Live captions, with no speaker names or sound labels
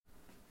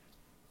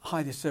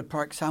Hi, this is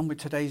Park Sam with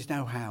today's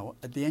know-how.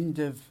 At the end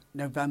of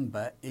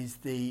November is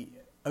the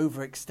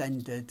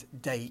overextended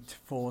date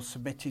for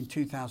submitting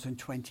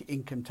 2020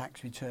 income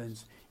tax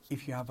returns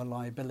if you have a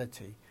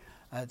liability.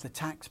 The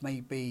tax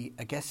may be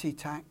a GESI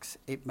tax,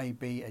 it may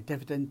be a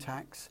dividend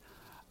tax,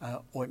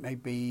 or it may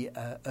be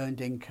earned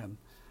income.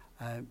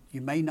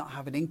 You may not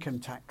have an income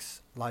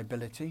tax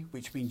liability,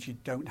 which means you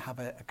don't have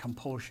a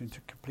compulsion to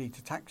complete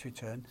a tax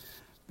return.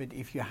 But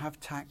if you have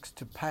tax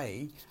to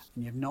pay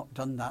and you've not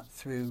done that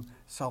through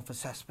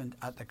self-assessment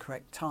at the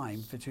correct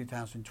time for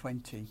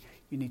 2020,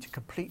 you need to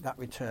complete that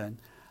return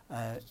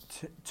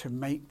to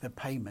make the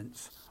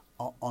payments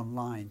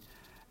online.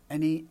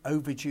 Any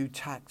overdue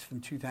tax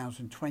from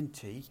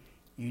 2020,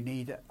 you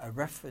need a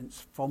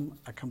reference from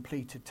a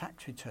completed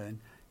tax return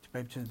to be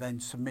able to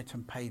then submit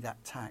and pay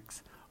that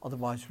tax.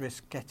 Otherwise,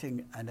 risk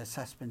getting an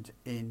assessment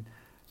in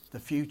the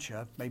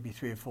future, maybe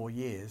 3 or 4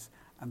 years,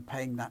 and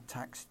paying that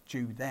tax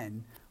due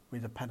then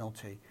with a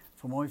penalty.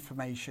 For more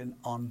information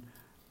on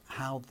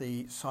how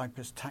the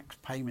Cyprus tax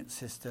payment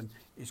system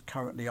is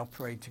currently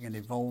operating and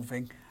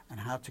evolving and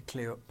how to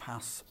clear up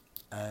past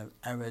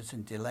errors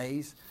and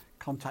delays,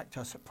 contact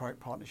us at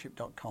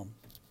productpartnership.com.